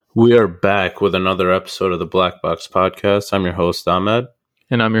We are back with another episode of the Black Box Podcast. I'm your host, Ahmed.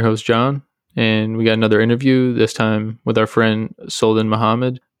 And I'm your host, John. And we got another interview, this time with our friend Soldan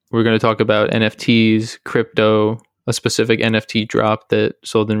Mohammed. We're going to talk about NFTs, crypto, a specific NFT drop that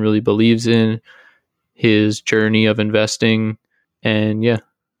Soldan really believes in, his journey of investing, and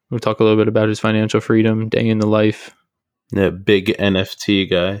we'll talk a little bit about his financial freedom, day in the life. Yeah, big NFT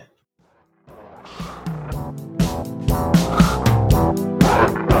guy.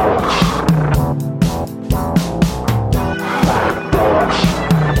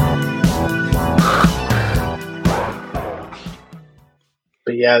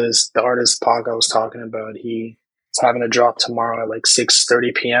 But yeah, the artist Pac I was talking about, he's having a drop tomorrow at like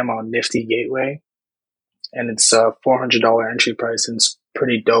 6:30 p.m. on Nifty Gateway. And it's a $400 entry price, and it's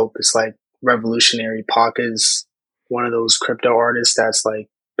pretty dope. It's like revolutionary. Pac is one of those crypto artists that's like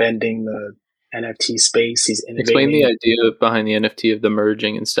bending the NFT space. He's innovating. Explain the idea behind the NFT of the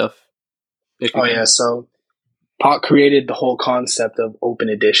merging and stuff. So Pac created the whole concept of open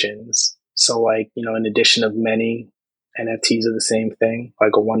editions. So like, an edition of many NFTs are the same thing,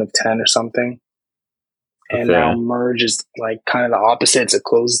 like a 1 of 10 or something. And now merge is like kind of the opposite. It's a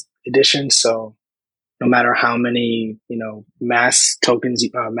closed edition. So no matter how many, mass tokens,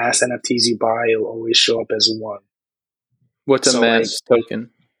 mass NFTs you buy, it'll always show up as one. What's a mass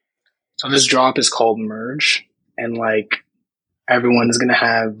token? So this drop is called Merge. And like everyone is going to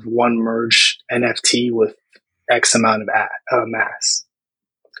have one Merge NFT with X amount of mass.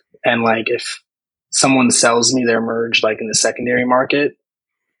 And like if someone sells me their Merge like in the secondary market,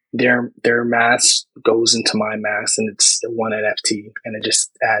 their mass goes into my mass, and it's one NFT, and it just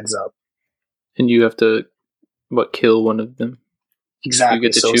adds up. And you have to kill one of them? Exactly. You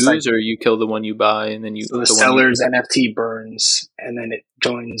get to choose, or you kill the one you buy, and then the seller's NFT burns, and then it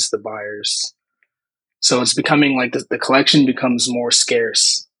joins the buyers. So it's becoming like the collection becomes more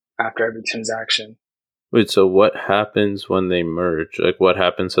scarce after every transaction. Wait, so what happens when they merge? Like, what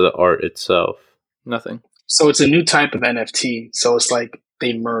happens to the art itself? Nothing. So it's a new type of NFT. So it's like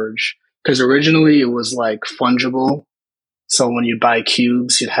they merge. Because originally it was like fungible. So when you buy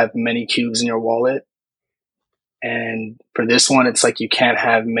cubes, you'd have many cubes in your wallet. And for this one, it's like you can't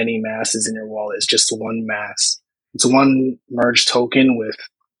have many masses in your wallet. It's just one mass. It's one merge token with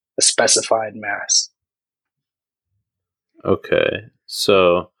a specified mass. Okay.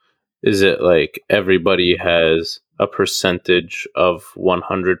 So is it like everybody has a percentage of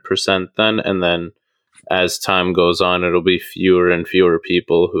 100% then? And then as time goes on, it'll be fewer and fewer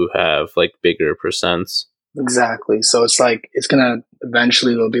people who have like bigger percents? Exactly. So it's like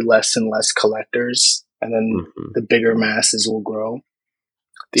eventually there'll be less and less collectors, and then the bigger masses will grow.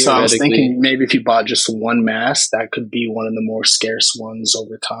 So I was thinking maybe if you bought just one mass, that could be one of the more scarce ones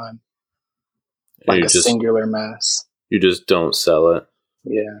over time. Like a singular mass. You just don't sell it.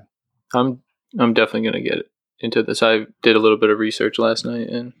 Yeah. I'm definitely going to get into this. I did a little bit of research last night,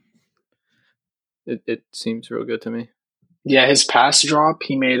 and it seems real good to me. Yeah, his past drop,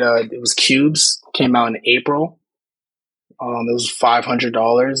 he made it was cubes, came out in April. It was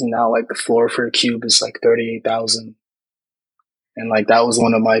 $500, and now like the floor for a cube is like $38,000. And like that was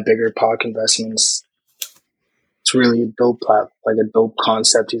one of my bigger Pac investments. It's really a dope dope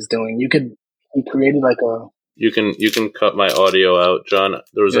concept he's doing. He created like a. You can cut my audio out, John.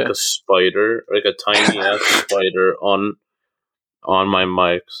 There was like a spider, like a tiny ass spider on my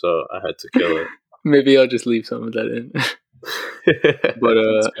mic, so I had to kill it. Maybe I'll just leave some of that in.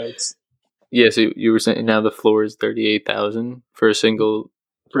 But so you were saying now the floor is $38,000 for a single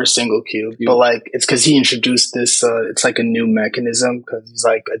cube. But like it's because he introduced this. It's like a new mechanism because he's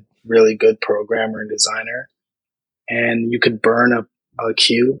like a really good programmer and designer, and you could burn a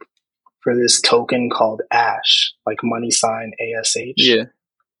cube for this token called ASH, like money sign ASH. Yeah.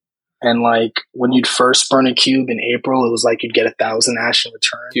 And like when you'd first burn a cube in April, it was like you'd get 1,000 ASH in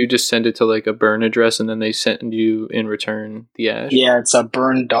return. You just send it to like a burn address, and then they send you in return the ASH? Yeah, it's a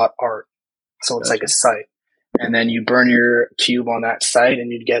burn.art. So it's like a site. And then you burn your cube on that site,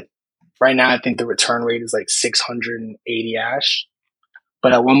 and you'd get, right now I think the return rate is like 680 ASH.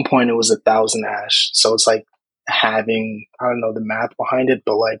 But at one point it was 1,000 ASH. So it's like having, I don't know the math behind it,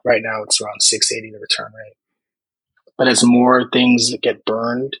 but like right now it's around 680 the return rate. But as more things that get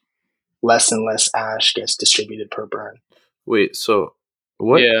burned, less and less ash gets distributed per burn. Wait, so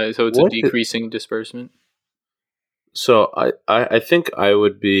what? Yeah, so it's a decreasing disbursement. So I think I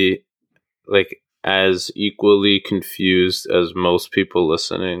would be like as equally confused as most people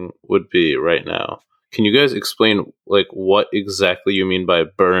listening would be right now. Can you guys explain like what exactly you mean by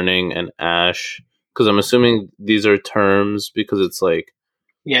burning and ash? Because I'm assuming these are terms because it's like...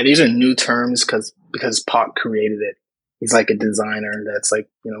 Yeah, these are new terms because Pac created it. He's like a designer that's like,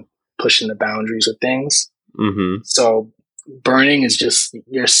 pushing the boundaries of things. Mm-hmm. So burning is just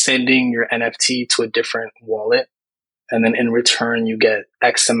you're sending your NFT to a different wallet, and then in return you get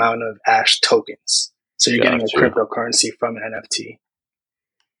X amount of Ash tokens. So you're getting a cryptocurrency from an NFT.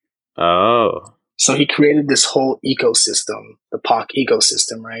 Oh. So he created this whole ecosystem, the POC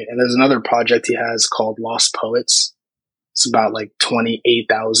ecosystem, right? And there's another project he has called Lost Poets. It's about like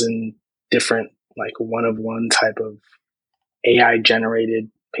 28,000 different, like one of one type of AI generated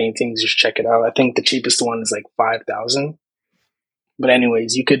paintings. You should check it out. I think the cheapest one is like 5,000. But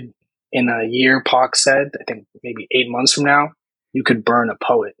anyways, you could, in a year, POC said, I think maybe 8 months from now, you could burn a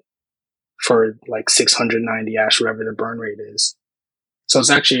poet for like 690 Ash, whatever the burn rate is. So it's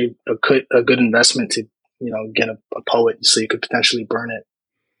actually a good investment to, get a poet so you could potentially burn it.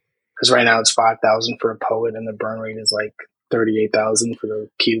 Because right now it's 5,000 for a poet and the burn rate is like 38,000 for the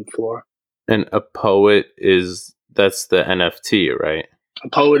cube floor. And a poet that's the NFT, right? A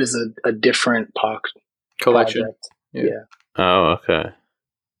poet is a different POC collection. Project. Yeah. Oh, okay.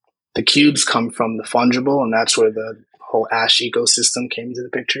 The cubes come from the fungible, and that's where the whole Ash ecosystem came into the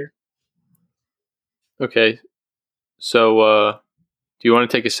picture. Okay. So, do you want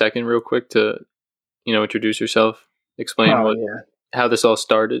to take a second real quick to, introduce yourself? Explain how this all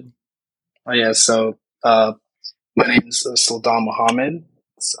started? Oh, yeah. So, my name is Sultan Muhammad.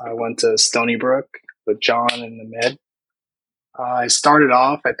 I went to Stony Brook with John and Ahmed. I started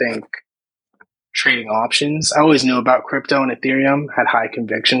off, I think, trading options. I always knew about crypto and Ethereum, had high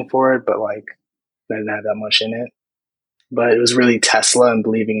conviction for it, but like I didn't have that much in it. But it was really Tesla and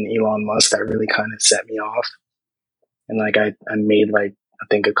believing in Elon Musk that really kind of set me off. And like I made like, I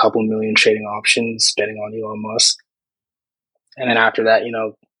think a couple million trading options betting on Elon Musk. And then after that,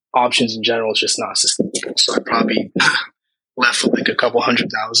 options in general is just not sustainable. So I probably left with like a couple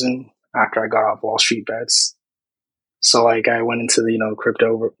 100,000 after I got off Wall Street Bets. So like I went into the,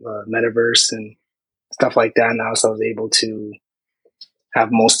 crypto metaverse and stuff like that now. So I was able to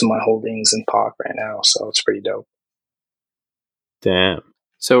have most of my holdings in POC right now. So it's pretty dope. Damn.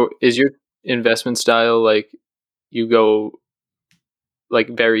 So is your investment style like you go like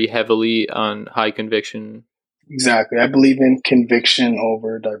very heavily on high conviction? Exactly. I believe in conviction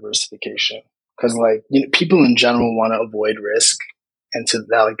over diversification because like people in general want to avoid risk. And to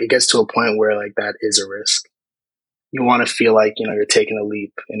that, like it gets to a point where like that is a risk. You want to feel like, you're taking a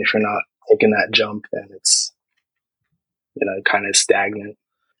leap. And if you're not taking that jump, then it's, kind of stagnant.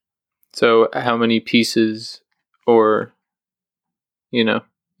 So how many pieces or,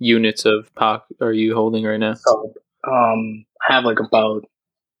 units of POC are you holding right now? So, I have like about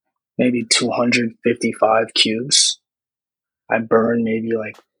maybe 255 cubes. I burn maybe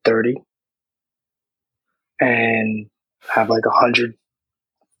like 30 and have like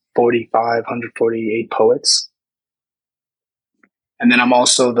 148 poets. And then I'm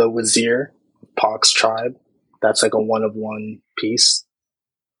also the Wazir, POC's tribe. That's like a one of one piece.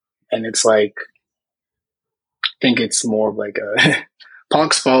 And it's like, I think it's more of like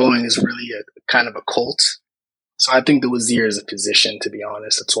POC's following is really a kind of a cult. So I think the Wazir is a position, to be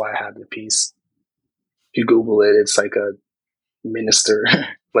honest. That's why I have the piece. If you Google it, it's like a minister,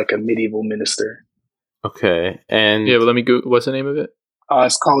 like a medieval minister. Okay. And yeah, but let me go. What's the name of it?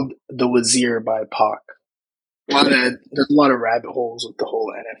 It's called The Wazir by POC. There's a lot of rabbit holes with the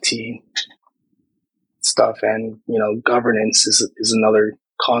whole NFT stuff, and governance is another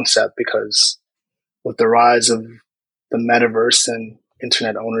concept because with the rise of the metaverse and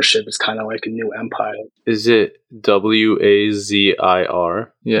internet ownership, it's kind of like a new empire. Is it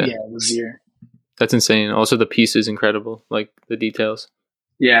WAZIR? Yeah, Wazir. That's insane. Also, the piece is incredible, like the details.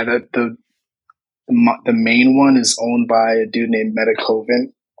 Yeah, the main one is owned by a dude named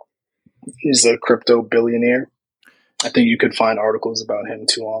Metakovan. He's a crypto billionaire. I think you could find articles about him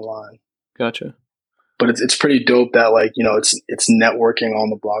too online. Gotcha. But it's pretty dope that like, it's networking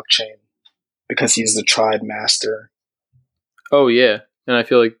on the blockchain because he's the tribe master. Oh yeah. And I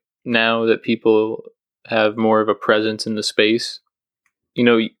feel like now that people have more of a presence in the space,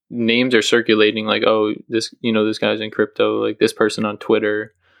 names are circulating like, oh, this guy's in crypto, like this person on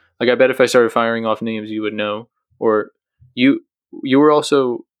Twitter. Like I bet if I started firing off names, you would know. Or you were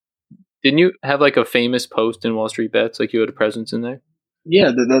also, didn't you have like a famous post in Wall Street Bets? Like you had a presence in there?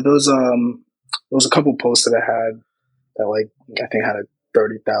 Yeah, there was a couple posts that I had that like I think had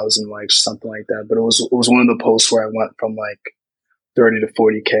 30,000 likes, something like that. But it was one of the posts where I went from like 30 to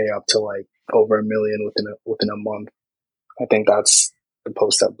 40K up to like over 1 million within a month. I think that's the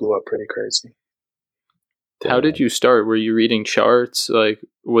post that blew up pretty crazy. How did you start? Were you reading charts? Like,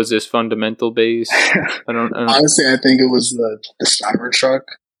 was this fundamental based? I don't Honestly, I think it was the Cybertruck.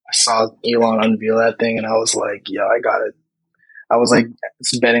 I saw Elon unveil that thing, and I was like, "Yeah, I got it." I was like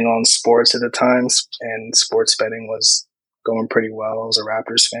betting on sports at the time, and sports betting was going pretty well. I was a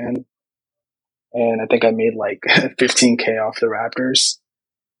Raptors fan, and I think I made like 15K off the Raptors,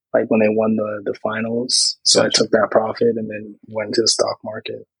 like when they won the finals. So Gotcha. I took that profit and then went to the stock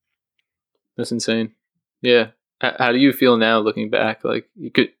market. That's insane. Yeah. How do you feel now looking back? Like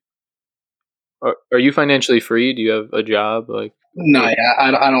you could, are you financially free? Do you have a job? Like No, yeah,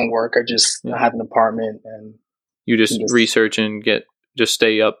 I don't work. I have an apartment and you just research and just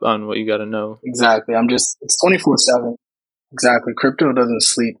stay up on what you got to know. Exactly. It's 24/7. Exactly. Crypto doesn't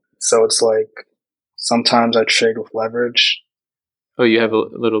sleep. So it's like sometimes I trade with leverage. Oh, you have a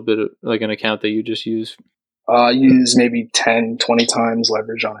little bit of like an account that you just use? I use maybe 10, 20 times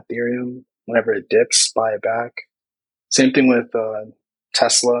leverage on Ethereum. Whenever it dips, buy it back. Same thing with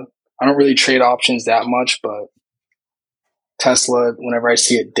Tesla. I don't really trade options that much, but Tesla, whenever I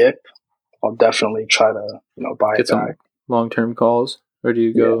see it dip, I'll definitely try to buy Get it back. Long-term calls, or do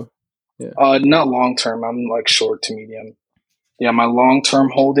you go? Yeah. Not long-term. I'm like short to medium. Yeah, my long-term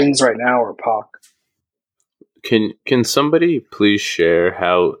holdings right now are POC. Can somebody please share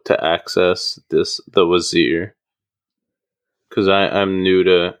how to access the Wazir? Because I'm new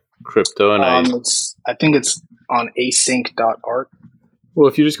to crypto and I think it's on async.art. Well,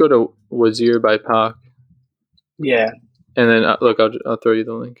 if you just go to Wazir by POC. Yeah. And then look, I'll throw you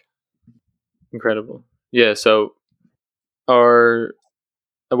the link. Incredible. Yeah. So,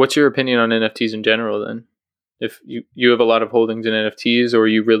 what's your opinion on NFTs in general? Then, if you have a lot of holdings in NFTs, or are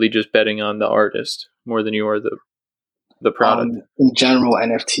you really just betting on the artist more than you are the product? In general,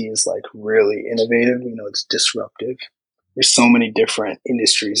 NFT is like really innovative. It's disruptive. There's so many different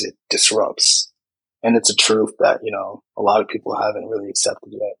industries it disrupts, and it's a truth that a lot of people haven't really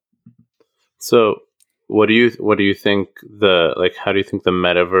accepted yet. So, what do you think how do you think the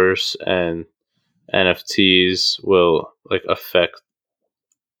metaverse and NFTs will affect,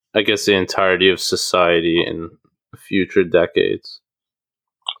 I guess, the entirety of society in future decades?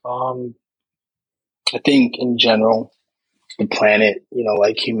 I think in general, the planet,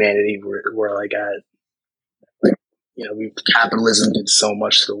 like humanity, we're like at, capitalism did so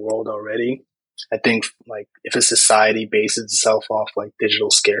much to the world already. I think like if a society bases itself off like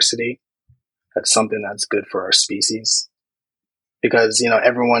digital scarcity, that's something that's good for our species. Because,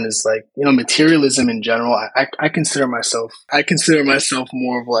 everyone is like, materialism in general, I consider myself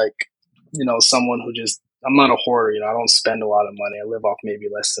more of like, someone who I'm not a hoarder, I don't spend a lot of money. I live off maybe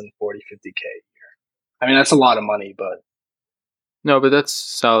less than 40, 50K a year. I mean, that's a lot of money, but. No, but that's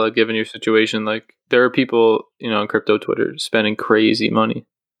solid given your situation. Like there are people, on crypto Twitter spending crazy money.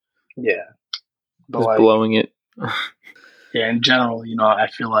 Yeah. Just blowing it. Yeah, in general, I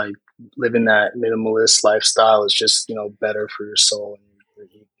feel like living that minimalist lifestyle is just, better for your soul. And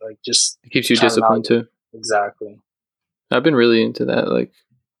like just it keeps you disciplined too. Exactly. I've been really into that, like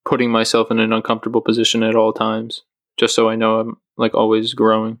putting myself in an uncomfortable position at all times, just so I know I'm like always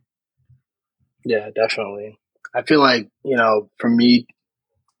growing. Yeah, definitely. I feel like, for me,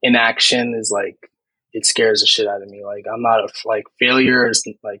 inaction is like, it scares the shit out of me. Like I'm not failure is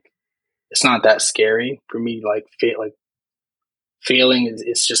like, it's not that scary for me. Like failing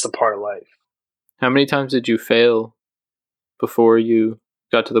it's just a part of life. How many times did you fail before you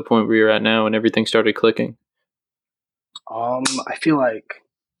got to the point where you're at now and everything started clicking? I feel like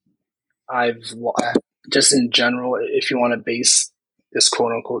I've just in general, if you want to base this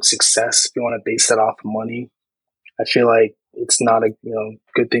quote unquote success, if you want to base that off of money, I feel like it's not a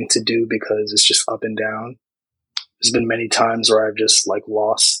good thing to do because it's just up and down. There's been many times where I've just like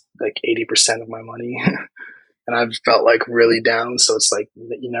lost like 80% of my money and I've felt like really down. So it's like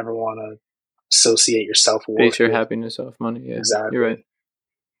you never want to associate yourself with base your happiness off money. Yeah, exactly. You're right.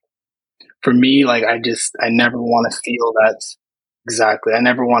 For me, like I never want to feel that. Exactly. I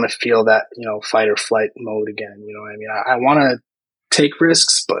never want to feel that, fight or flight mode again. You know what I mean? I want to take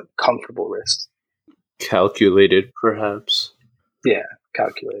risks, but comfortable risks. Calculated, perhaps. Yeah,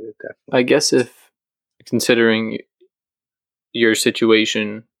 calculated, definitely. I guess if considering your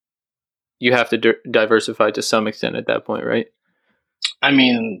situation, you have to diversify to some extent at that point, right? I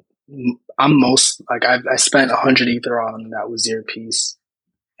mean, I'm I spent 100 Ether on that Wazir piece.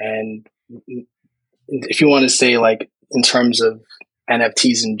 And if you want to say like in terms of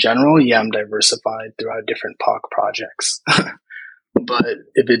NFTs in general, yeah, I'm diversified throughout different POC projects. But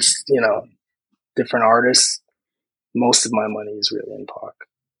if it's, different artists, most of my money is really in POC.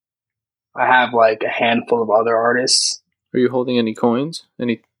 I have like a handful of other artists. Are you holding any coins,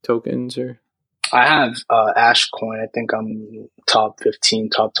 any tokens, or? I have Ash Coin. I think I'm top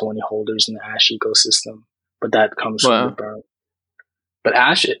 15, top 20 holders in the Ash ecosystem, but that comes from the burn. But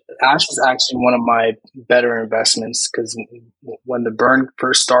Ash is actually one of my better investments because when the burn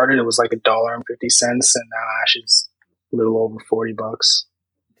first started, it was like $1.50, and now Ash is a little over $40.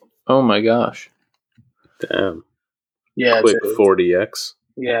 Oh my gosh! Damn. Yeah, Quick 40x.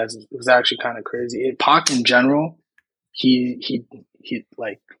 Yeah, it was actually kind of crazy. Pac in general, he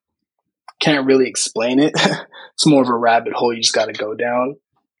like can't really explain it. It's more of a rabbit hole you just got to go down.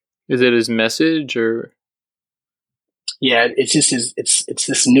 Is it his message or? Yeah, it's just it's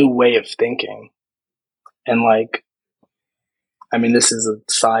this new way of thinking, and like, I mean, this is a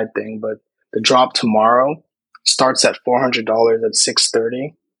side thing, but the drop tomorrow starts at $400 at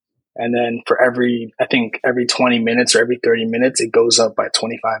 6:30, and then for every 20 minutes or every 30 minutes, it goes up by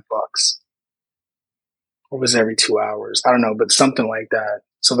 $25. Or was it every 2 hours? I don't know, but something like that.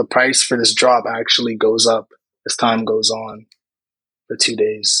 So the price for this drop actually goes up as time goes on for 2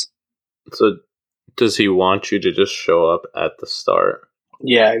 days. So does he want you to just show up at the start?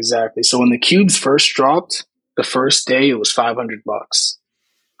 Yeah, exactly. So when the cubes first dropped, the first day it was $500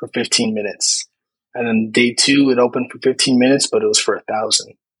 for 15 minutes. And then day 2, it opened for 15 minutes, but it was for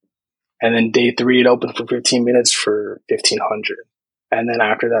 $1,000. And then day 3, it opened for 15 minutes for $1,500. And then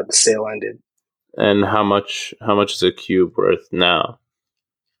after that, the sale ended. And how much is a cube worth now?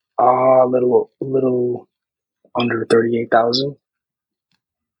 A little under 38,000.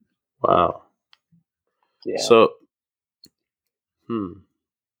 Wow. Yeah. So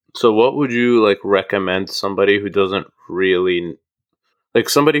what would you like recommend somebody who doesn't really, like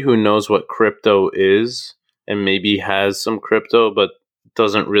somebody who knows what crypto is and maybe has some crypto but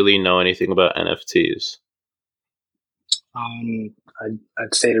doesn't really know anything about NFTs?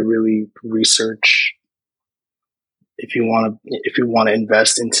 I'd say to really research if you want to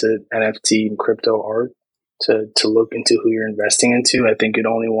invest into NFT and crypto art, to look into who you're investing into. I think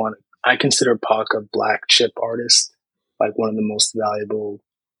I consider Pac a black chip artist, like one of the most valuable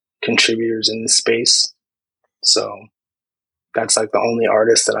contributors in this space. So that's like the only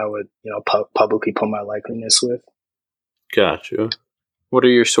artist that I would, publicly put my likeliness with. Gotcha. What are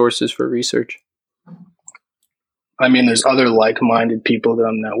your sources for research? I mean, there's other like-minded people that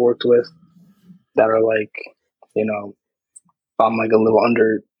I'm networked with that are like, I'm like a little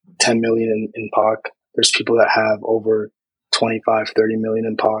under 10 million in Pac. There's people that have over 25, 30 million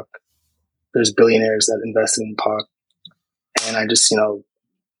in Pac. There's billionaires that invested in Pac. And I just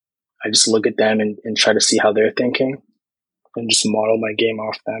look at them and try to see how they're thinking and just model my game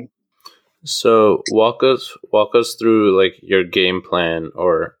off them. So walk us through like your game plan,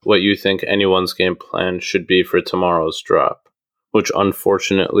 or what you think anyone's game plan should be for tomorrow's drop, which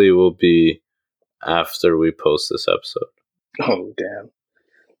unfortunately will be after we post this episode. Oh, damn.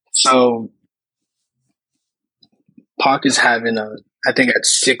 So Pac is having I think at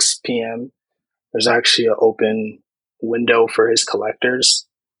 6 p.m., there's actually an open window for his collectors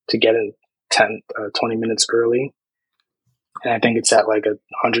to get in 20 minutes early. And I think it's at like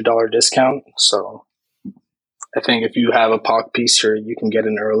 $100 discount. So I think if you have a Pac piece, you can get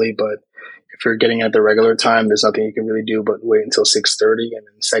in early. But if you're getting at the regular time, there's nothing you can really do but wait until 6:30. And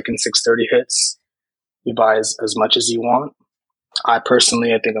then the second 6:30 hits, you buy as much as you want. I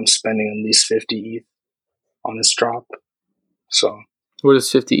think I'm spending at least 50 ETH on this drop. So what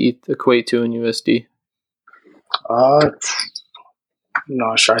does 50 ETH equate to in USD? I'm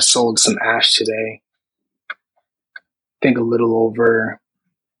not sure. I sold some Ash today. I think a little over,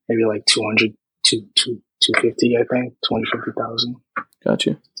 maybe like 200 to 250. I think 250,000.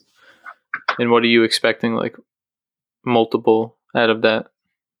 Gotcha. And what are you expecting? Like multiple out of that,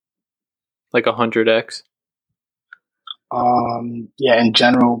 like 100x? Yeah. In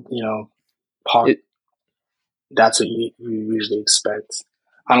general, Pac, that's what you usually expect.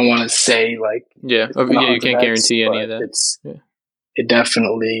 I don't want to say like you can't guarantee any of that. It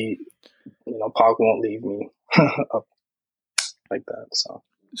definitely, Pac won't leave me up like that.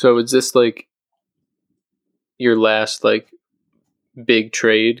 So is this like your last like big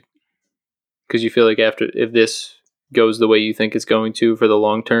trade? Because you feel like if this goes the way you think it's going to for the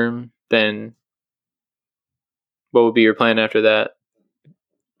long term, then what would be your plan after that?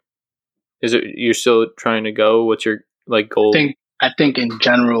 Is it you're still trying to go? What's your like goal? I think in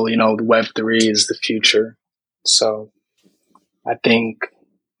general, Web3 is the future. So I think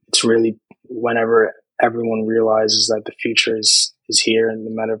it's really whenever everyone realizes that the future is here in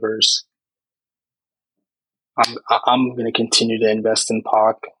the metaverse, I'm going to continue to invest in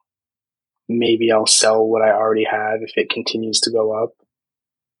Pac. Maybe I'll sell what I already have if it continues to go up.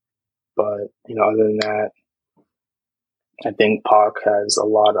 But, other than that, I think Pac has a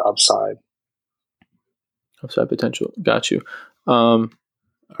lot of upside. Upside potential. Got you. All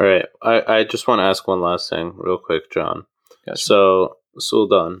right. I just want to ask one last thing real quick, John. Gotcha. So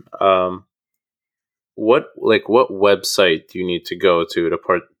Sultan, what website do you need to go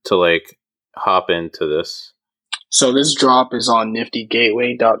to like hop into this? So this drop is on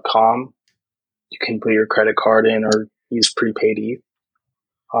niftygateway.com. You can put your credit card in or use prepaid ETH.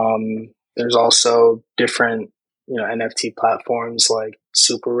 There's also different, NFT platforms like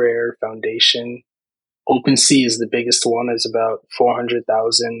Super Rare, Foundation. OpenSea is the biggest one. Is about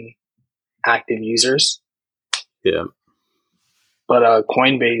 400,000 active users. Yeah. But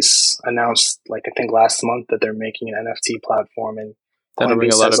Coinbase announced, like I think last month, that they're making an NFT platform, and That'll bring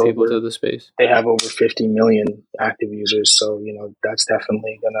a Coinbase lot has of people over- to the space. they have over 50 million active users. So, that's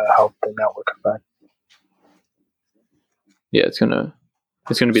definitely going to help the network effect. Yeah, it's gonna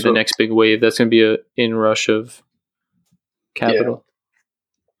be So- the next big wave. That's gonna be a inrush of capital.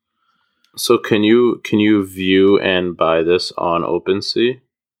 So can you view and buy this on OpenSea?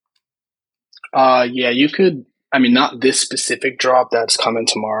 Yeah, you could. I mean, not this specific drop that's coming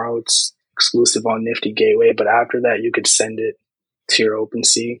tomorrow. It's exclusive on Nifty Gateway, but after that, you could send it to your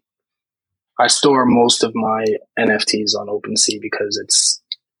OpenSea. I store most of my NFTs on OpenSea because it's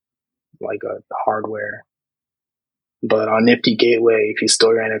like a hardware. But on Nifty Gateway, if you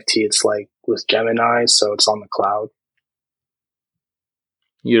store your NFT, it's like with Gemini, so it's on the cloud.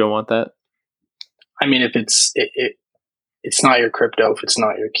 You don't want that. I mean, if it's it's not your crypto if it's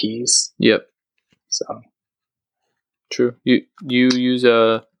not your keys. Yep, So true. You use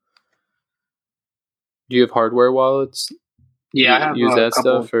do you have hardware wallets? yeah, I You have use a that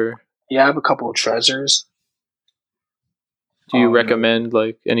couple. stuff, or Yeah, I have a couple of treasures. do you recommend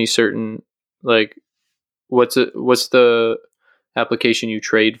like any certain like what's the application you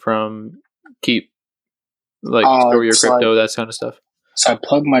trade from? Keep like store your it's crypto, like- that kind of stuff. So I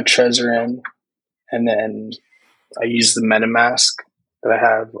plug my Trezor in, and then I use the MetaMask that I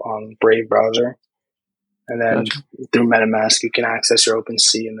have on Brave browser. And then Gotcha. through MetaMask, you can access your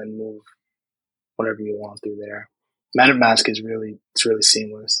OpenSea and then move whatever you want through there. MetaMask is really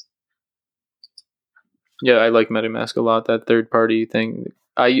seamless. Yeah, I like MetaMask a lot. That third party thing.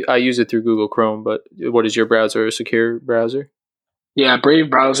 I use it through Google Chrome, but what is your browser? A secure browser? Yeah, Brave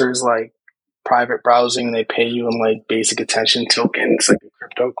browser is like private browsing. They pay you in like basic attention token. It's like a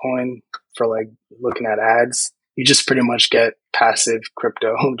crypto coin for like looking at ads. You just pretty much get passive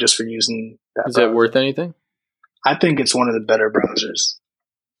crypto just for using that. Is that worth anything? I think it's one of the better browsers.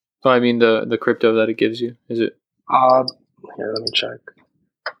 Oh, I mean the crypto that it gives you. Is it? Here, let me check.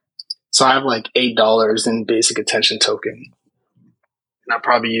 So I have like $8 in basic attention token. And I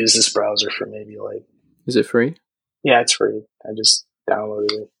probably use this browser for maybe like, Is it free? yeah, it's free. I just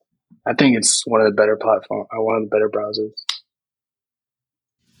downloaded it. I think it's one of the better one of the better browsers.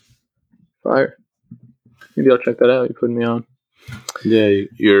 Fire. Maybe I'll check that out. You're putting me on. Yeah,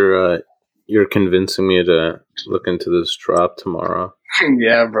 you're convincing me to look into this drop tomorrow.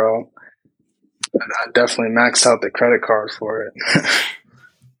 Yeah, bro. I definitely maxed out the credit card for it.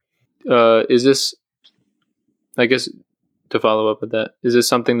 Is this? I guess to follow up with that, is this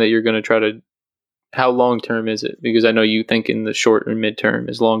something that you're going to try to? How long term is it? Because I know you think in the short and mid term.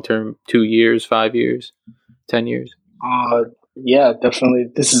 Is long term 2 years, 5 years, 10 years? Yeah, definitely.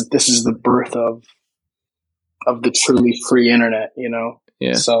 This is the birth of the truly free internet.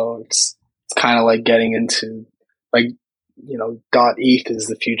 Yeah. So it's kind of like getting into like .eth is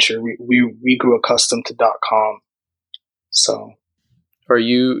the future. We grew accustomed to .com. So Do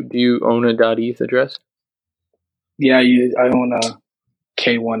you own a .eth address? yeah, I own a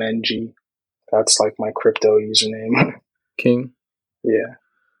K1NG. That's like my crypto username. King. Yeah,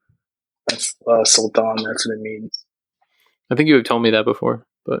 that's Sultan. That's what it means. I think you have told me that before,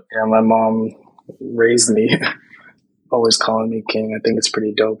 but Yeah, my mom raised me always calling me king. I think it's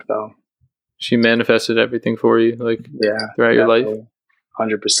pretty dope though. she manifested everything for you, like Yeah, throughout your life.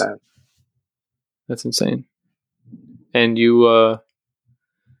 100%. That's insane. And you,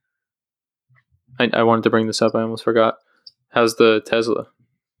 I wanted to bring this up. I almost forgot. How's the Tesla?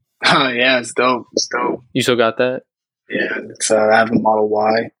 Oh yeah, it's dope. It's dope. You still got that? Yeah, I have a Model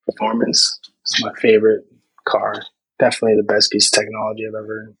Y Performance. It's my favorite car. Definitely the best piece of technology I've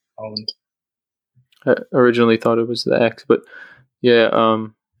ever owned. I originally thought it was the X, but yeah.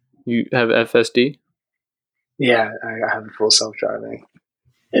 You have FSD? Yeah, I have full self-driving.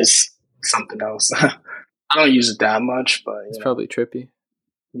 It's something else. I don't use it that much, but It's probably trippy.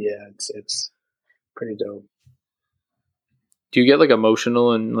 yeah, it's pretty dope. Do you get like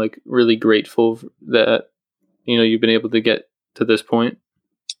emotional and like really grateful that you've been able to get to this point?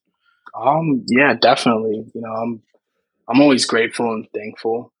 Yeah, definitely. I'm always grateful and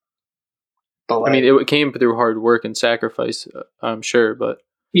thankful. But I mean, it came through hard work and sacrifice, I'm sure, but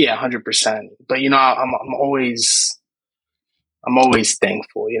yeah, 100%. But I'm always I'm always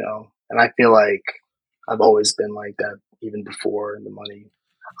thankful, and I feel like I've always been like that even before the money.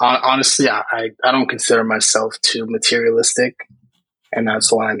 Honestly, I don't consider myself too materialistic, and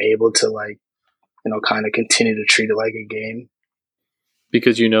that's why I'm able to kind of continue to treat it like a game.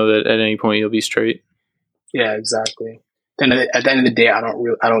 Because you know that at any point you'll be straight. Yeah, exactly. Then at the end of the day, I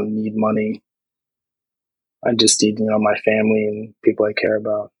don't need money. I just need, my family and people I care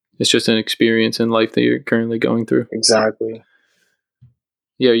about. It's just an experience in life that you're currently going through. Exactly.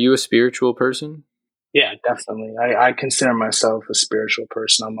 Yeah, are you a spiritual person? Yeah, definitely. I consider myself a spiritual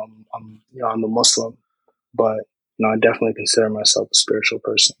person. I'm a Muslim, but I definitely consider myself a spiritual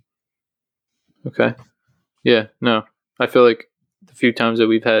person. Okay. Yeah, no. I feel like the few times that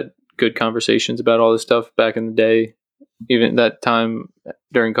we've had good conversations about all this stuff back in the day, even that time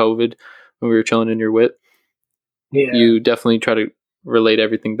during COVID when we were chilling in your whip, you definitely try to relate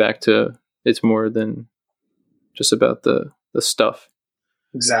everything back to it's more than just about the stuff.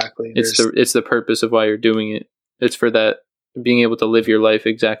 Exactly. It's the purpose of why you're doing it. It's for that being able to live your life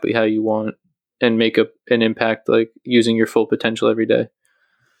exactly how you want and make an impact, like using your full potential every day.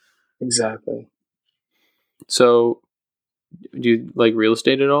 Exactly. So, do you like real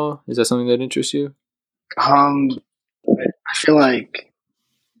estate at all? Is that something that interests you? I feel like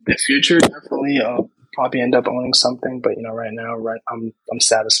the future definitely I'll probably end up owning something, but right now I'm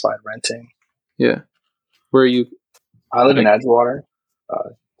satisfied renting. Yeah. Where are you? I live in Edgewater.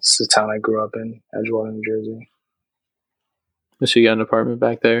 It's the town I grew up in, Edgewater, New Jersey. So you got an apartment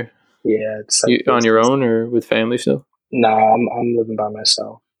back there? Yeah, it's you on your own or with family still? No, I'm living by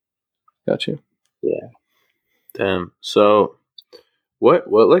myself. Gotcha. Yeah. Damn. So,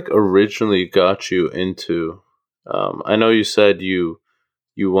 what like originally got you into? I know you said you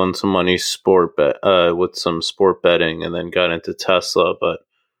won some money with some sport betting and then got into Tesla, but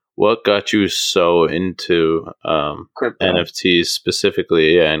what got you so into NFTs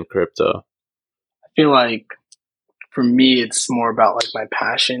specifically, and crypto? I feel like for me, it's more about like my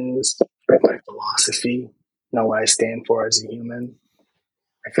passions, my philosophy, what I stand for as a human.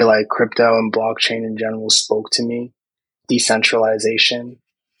 I feel like crypto and blockchain in general spoke to me. Decentralization.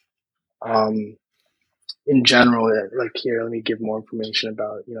 In general, like here, let me give more information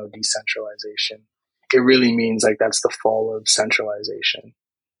about, decentralization. It really means like that's the fall of centralization.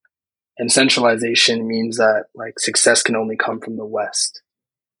 And centralization means that like success can only come from the West.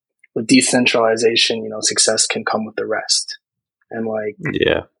 With decentralization, success can come with the rest. And like,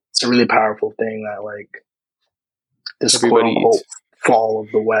 yeah, it's a really powerful thing that like this quote unquote fall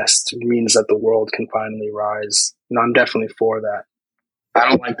of the West means that the world can finally rise. I'm definitely for that. I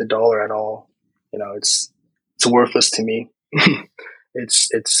don't like the dollar at all. It's worthless to me.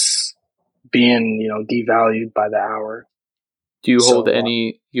 it's being, devalued by the hour. Do you hold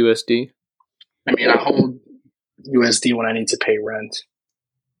any USD? I mean, I hold USD when I need to pay rent.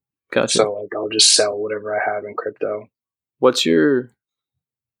 Gotcha. So like I'll just sell whatever I have in crypto. What's your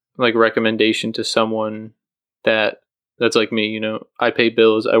like recommendation to someone that's like me? I pay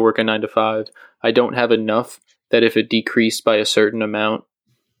bills, I work a 9 to 5. I don't have enough that if it decreased by a certain amount,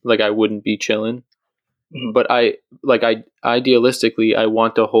 like I wouldn't be chilling. Mm-hmm. But I idealistically I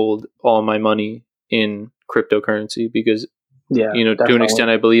want to hold all my money in cryptocurrency because definitely. To an extent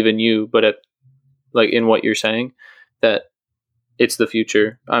I believe in you, but in what you're saying that it's the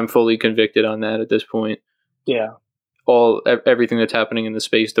future. I'm fully convicted on that at this point. Yeah. Everything that's happening in the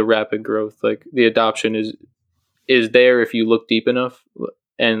space, the rapid growth, like the adoption is there if you look deep enough,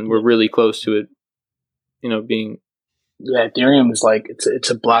 and we're really close to it. Being. Yeah, Ethereum is like it's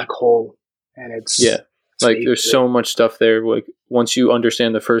a black hole, and it's there's so much stuff there. Like once you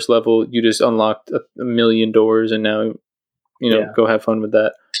understand the first level, you just unlocked a million doors, and now go have fun with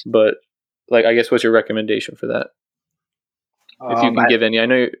that. But like, I guess what's your recommendation for that? If you can give any, I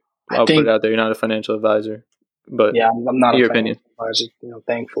know I'll put it out there. You're not a financial advisor, but yeah, I'm not your a financial advisor.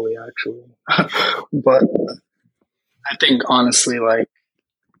 Thankfully, actually, but I think honestly, like,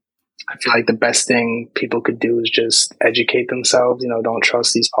 I feel like the best thing people could do is just educate themselves. Don't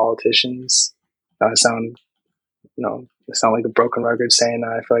trust these politicians. I sound like a broken record saying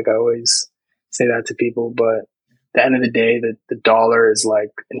that. I feel like I always say that to people, but at the end of the day, the dollar is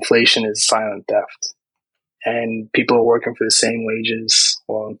like inflation is silent theft. And people are working for the same wages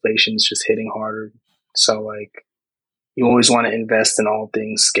while inflation is just hitting harder. So like you always want to invest in all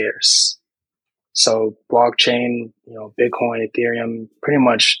things scarce. So blockchain, Bitcoin, Ethereum, pretty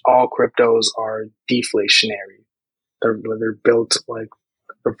much all cryptos are deflationary. They're built like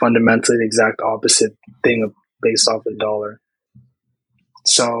they're fundamentally the exact opposite thing based off the dollar.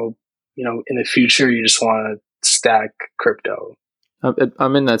 So, in the future, you just want to stack crypto.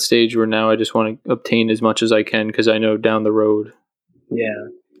 I'm in that stage where now I just want to obtain as much as I can because I know down the road. Yeah.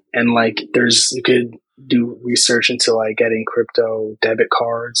 And like you could do research into like getting crypto debit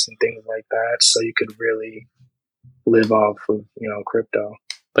cards and things like that. So you could really live off of, crypto.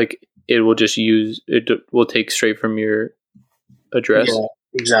 Like it will take straight from your address. Yeah,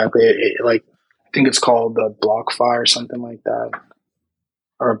 exactly. I think it's called the BlockFi or something like that.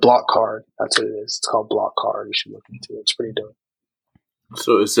 Or a block card. That's what it is. It's called block card. You should look into it. It's pretty dope.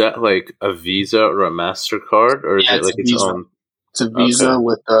 So is that like a Visa or a MasterCard, or is it like its own? It's a Visa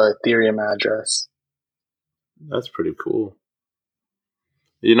with the Ethereum address. That's pretty cool.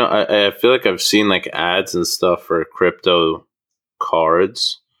 I feel like I've seen like ads and stuff for crypto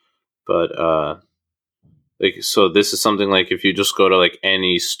cards, but so this is something like if you just go to like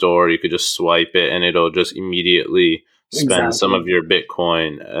any store, you could just swipe it and it'll just immediately spend some of your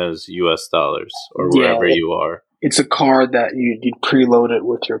Bitcoin as US dollars or wherever you are. It's a card that you preload it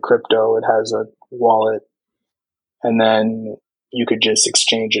with your crypto. It has a wallet, and then you could just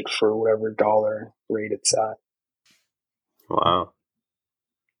exchange it for whatever dollar rate it's at. Wow.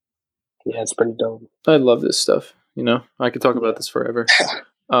 Yeah, it's pretty dope. I love this stuff. I could talk about this forever.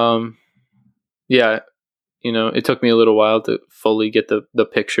 Yeah, it took me a little while to fully get the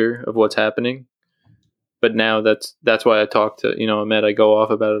picture of what's happening. But now that's why I talk to, Ahmed. I go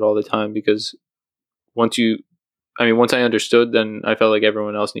off about it all the time because once I understood, then I felt like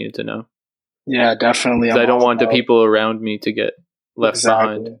everyone else needed to know. Yeah, definitely. I don't want the people around me to get left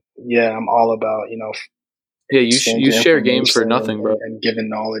behind. Yeah, I'm all about, Yeah, you share game for nothing, bro. And giving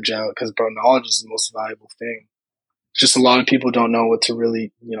knowledge out because, bro, knowledge is the most valuable thing. Just a lot of people don't know what to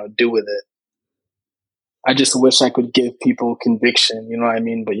really, do with it. I just wish I could give people conviction, you know what I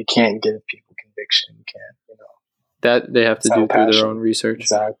mean? But you can't give people conviction. You can't, That they have to do through their own research.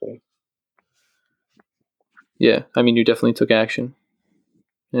 Exactly. Yeah, you definitely took action,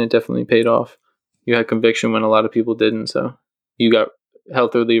 and it definitely paid off. You had conviction when a lot of people didn't, so you got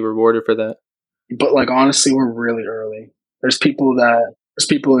healthily rewarded for that. But honestly, we're really early. There's people in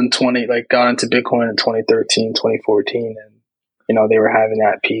got into Bitcoin in 2013, 2014, and they were having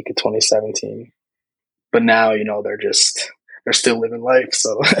that peak in 2017. But now, they're still living life.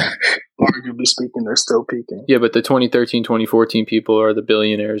 So arguably speaking, they're still peaking. Yeah, but the 2013, 2014 people are the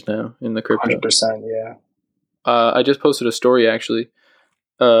billionaires now in the crypto. 100%, yeah. I just posted a story actually.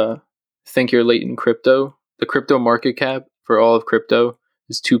 Think you're late in crypto. The crypto market cap for all of crypto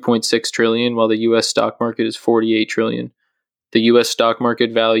is 2.6 trillion, while the U.S. stock market is 48 trillion. The U.S. stock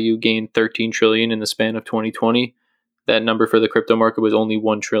market value gained 13 trillion in the span of 2020. That number for the crypto market was only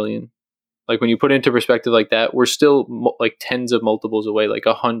 1 trillion. Like when you put it into perspective like that, we're still like tens of multiples away, like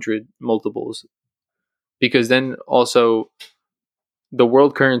 100 multiples. Because then also the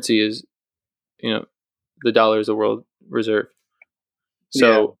world currency is, the dollar is the world reserve.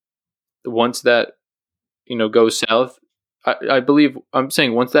 So once that, goes south, I believe I'm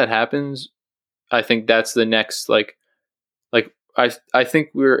saying once that happens, I think that's the next, I think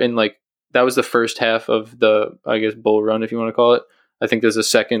we're in that was the first half of the, I guess, bull run, if you want to call it. I think there's a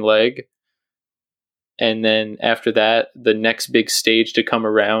second leg. And then after that, the next big stage to come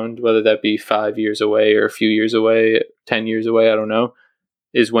around, whether that be 5 years away or a few years away, 10 years away, I don't know,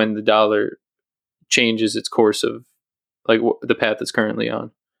 is when the dollar changes its course of the path it's currently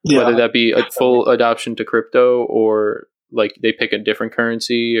on. Yeah, whether that be a full adoption to crypto or they pick a different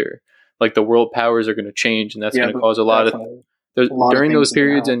currency or the world powers are going to change. And that's going to cause a lot of during those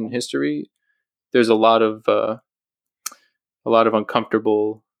periods in history, there's a lot of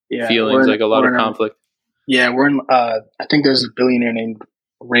uncomfortable feelings, a lot of conflict. We're in. I think there's a billionaire named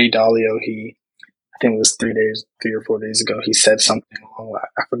Ray Dalio. I think it was 3 or 4 days ago. He said something along.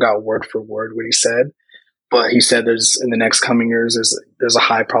 I forgot word for word what he said, but he said in the next coming years, there's a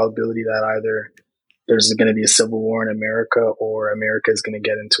high probability that either there's going to be a civil war in America or America is going to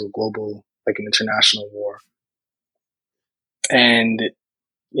get into a global, an international war. And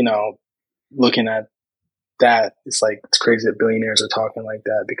looking at that, it's crazy that billionaires are talking like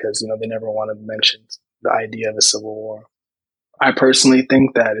that because they never want to mention the idea of a civil war. I personally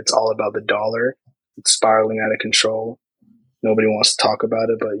think that it's all about the dollar. It's spiraling out of control. Nobody wants to talk about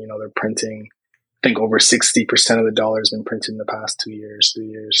it, but they're printing. I think over 60% of the dollar has been printed in the past 2 years, 3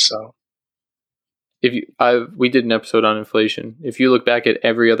 years. So, we did an episode on inflation. If you look back at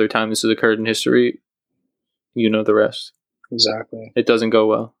every other time this has occurred in history, the rest. Exactly. It doesn't go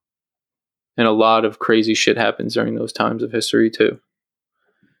well. And a lot of crazy shit happens during those times of history too.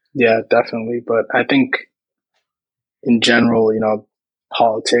 Yeah, definitely. But I think in general,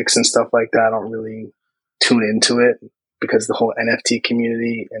 politics and stuff like that, I don't really tune into it because the whole NFT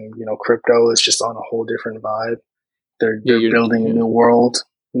community and, crypto is just on a whole different vibe. They're building a new world,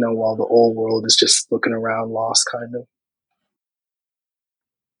 while the old world is just looking around lost, kind of.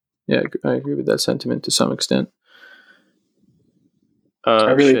 Yeah, I agree with that sentiment to some extent.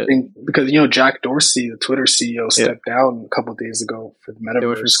 I really think because Jack Dorsey, the Twitter CEO, stepped down a couple of days ago for the metaverse. They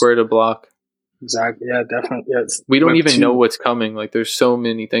went from Square to Block. Exactly. Yeah, definitely. Yeah, we don't even know what's coming. Like, there's so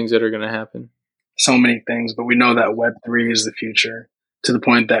many things that are going to happen. So many things, but we know that Web3 is the future, to the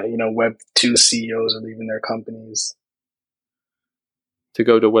point that Web2 CEOs are leaving their companies to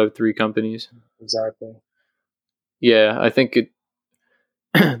go to Web3 companies. Exactly. Yeah, I think it.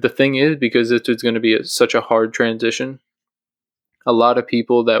 The thing is, because it's going to be such a hard transition, a lot of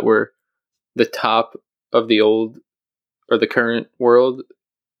people that were the top of the old or the current world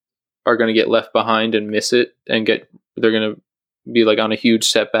are going to get left behind and miss it, and they're going to be like on a huge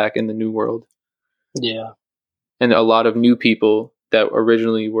setback in the new world. Yeah. And a lot of new people that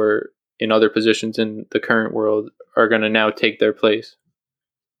originally were in other positions in the current world are going to now take their place.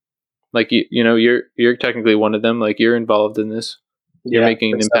 Like, you're technically one of them. Like, you're involved in this. You're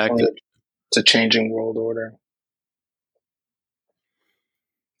making an impact. It's a changing world order.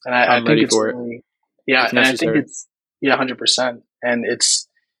 And I think it's really, yeah, and I think it's 100%. And it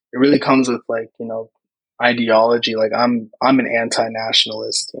really comes with ideology. Like, I'm an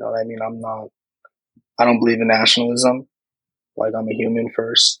anti-nationalist. You know what I mean? I don't believe in nationalism. Like, I'm a human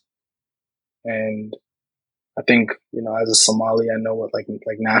first. And I think, as a Somali, I know what like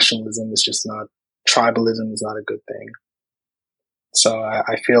nationalism is just not, tribalism is not a good thing. So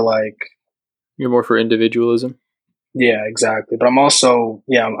I feel like you're more for individualism. Yeah, exactly. But I'm also,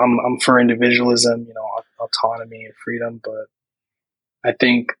 I'm for individualism, autonomy and freedom. But I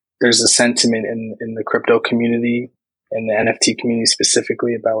think there's a sentiment in the crypto community and the NFT community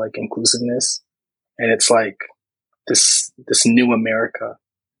specifically about like inclusiveness. And it's like this new America,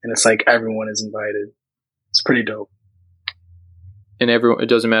 and it's like everyone is invited. It's pretty dope. And it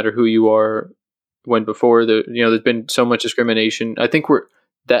doesn't matter who you are. When before there's been so much discrimination. I think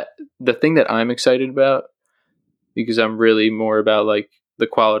the thing that I'm excited about, because I'm really more about like the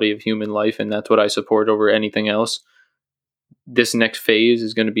quality of human life, and that's what I support over anything else. This next phase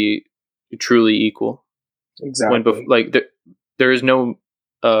is going to be truly equal. Exactly. There is no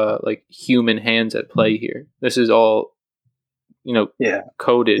like human hands at play here. This is all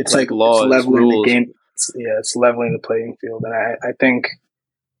coded. It's like laws, it's leveling rules. the game. It's leveling the playing field, and I think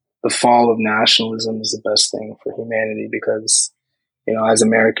the fall of nationalism is the best thing for humanity, because as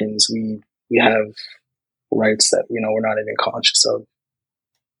Americans we have rights that we're not even conscious of.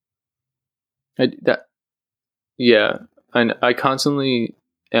 I constantly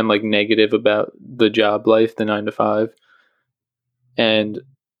am like negative about the job life, the 9 to 5, and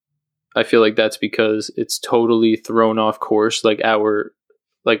I feel like that's because it's totally thrown off course. Like we're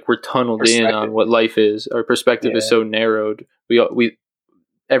tunneled in on what life is. Our perspective is so narrowed.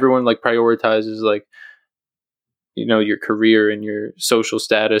 Everyone like prioritizes like your career and your social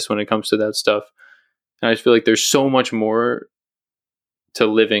status when it comes to that stuff. And I just feel like there's so much more to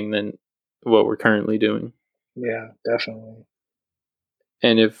living than what we're currently doing. Yeah, definitely.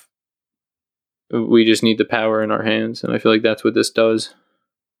 And if we just need the power in our hands, and I feel like that's what this does.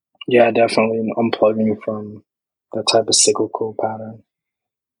 Yeah, definitely unplugging from that type of cyclical pattern.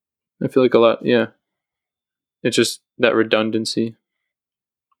 I feel like a lot, yeah. It's just that redundancy.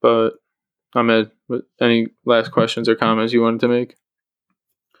 But Ahmed, any last questions or comments you wanted to make?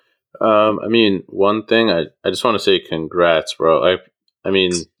 I mean, one thing I just want to say congrats, bro. I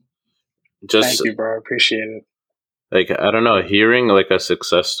mean, just thank you, bro. I appreciate it. Like, I don't know, hearing like a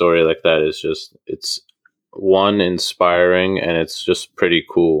success story like that is just, it's inspiring, and it's just pretty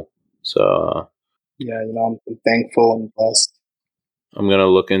cool. So yeah, I'm thankful and blessed. I'm gonna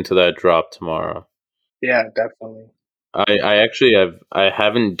look into that drop tomorrow. Yeah, definitely. I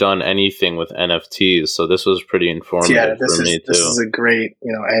haven't done anything with NFTs, so this was pretty informative for me too. This is a great,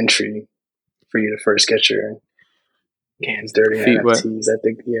 entry for you to first get your hands dirty in NFTs. I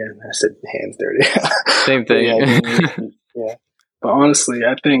think, I said hands dirty. Same thing. Yeah. But honestly,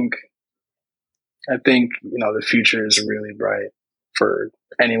 I think the future is really bright for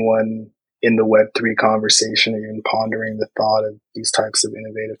anyone in the Web3 conversation and even pondering the thought of these types of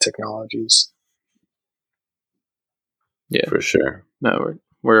innovative technologies. Yeah, for sure. No,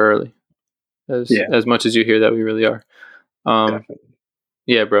 we're early. As much as you hear that, we really are. Definitely.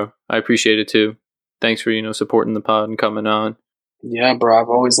 Yeah, bro. I appreciate it too. Thanks for supporting the pod and coming on. Yeah, bro. I've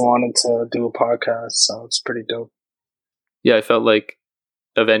always wanted to do a podcast, so it's pretty dope. Yeah, I felt like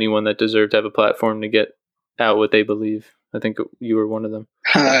of anyone that deserved to have a platform to get out what they believe, I think you were one of them.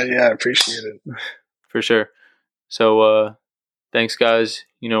 Yeah, I appreciate it. For sure. So, thanks, guys.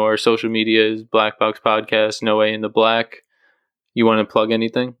 Our social media is Black Box Podcast, No Way in the Black. You want to plug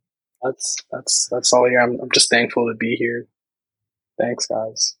anything? That's all here. I'm just thankful to be here. Thanks,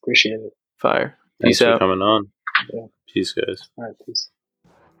 guys. Appreciate it. Fire. Thanks Peace for out. coming on. Yeah. Peace, guys. All right, peace.